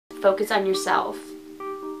focus on yourself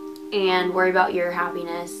and worry about your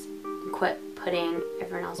happiness and quit putting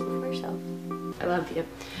everyone else before yourself. I love you.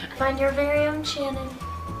 Find your very own Shannon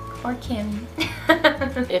or Cammie.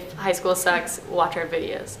 If high school sucks, watch our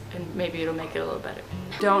videos and maybe it'll make it a little better.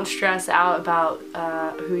 Don't stress out about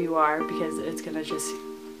who you are, because it's gonna just,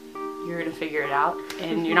 you're gonna figure it out,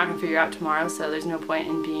 and you're not gonna figure it out tomorrow, so there's no point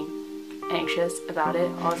in being anxious about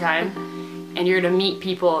it all the time. And you're gonna meet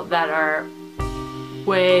people that are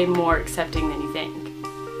way more accepting than you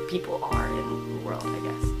think people are in the world, I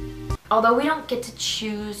guess. Although we don't get to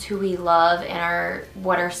choose who we love and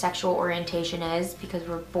what our sexual orientation is, because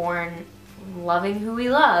we're born loving who we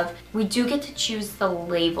love, we do get to choose the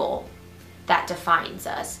label that defines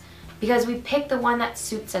us, because we pick the one that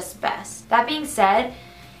suits us best. That being said,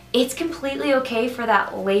 it's completely okay for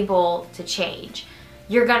that label to change.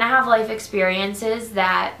 You're gonna have life experiences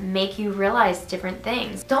that make you realize different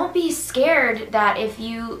things. Don't be scared that if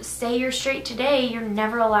you say you're straight today, you're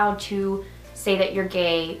never allowed to say that you're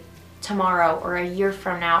gay tomorrow or a year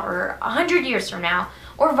from now or 100 years from now,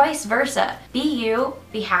 or vice versa. Be you,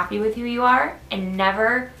 be happy with who you are, and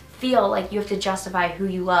never feel like you have to justify who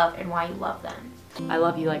you love and why you love them. I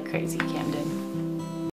love you like crazy, Camden.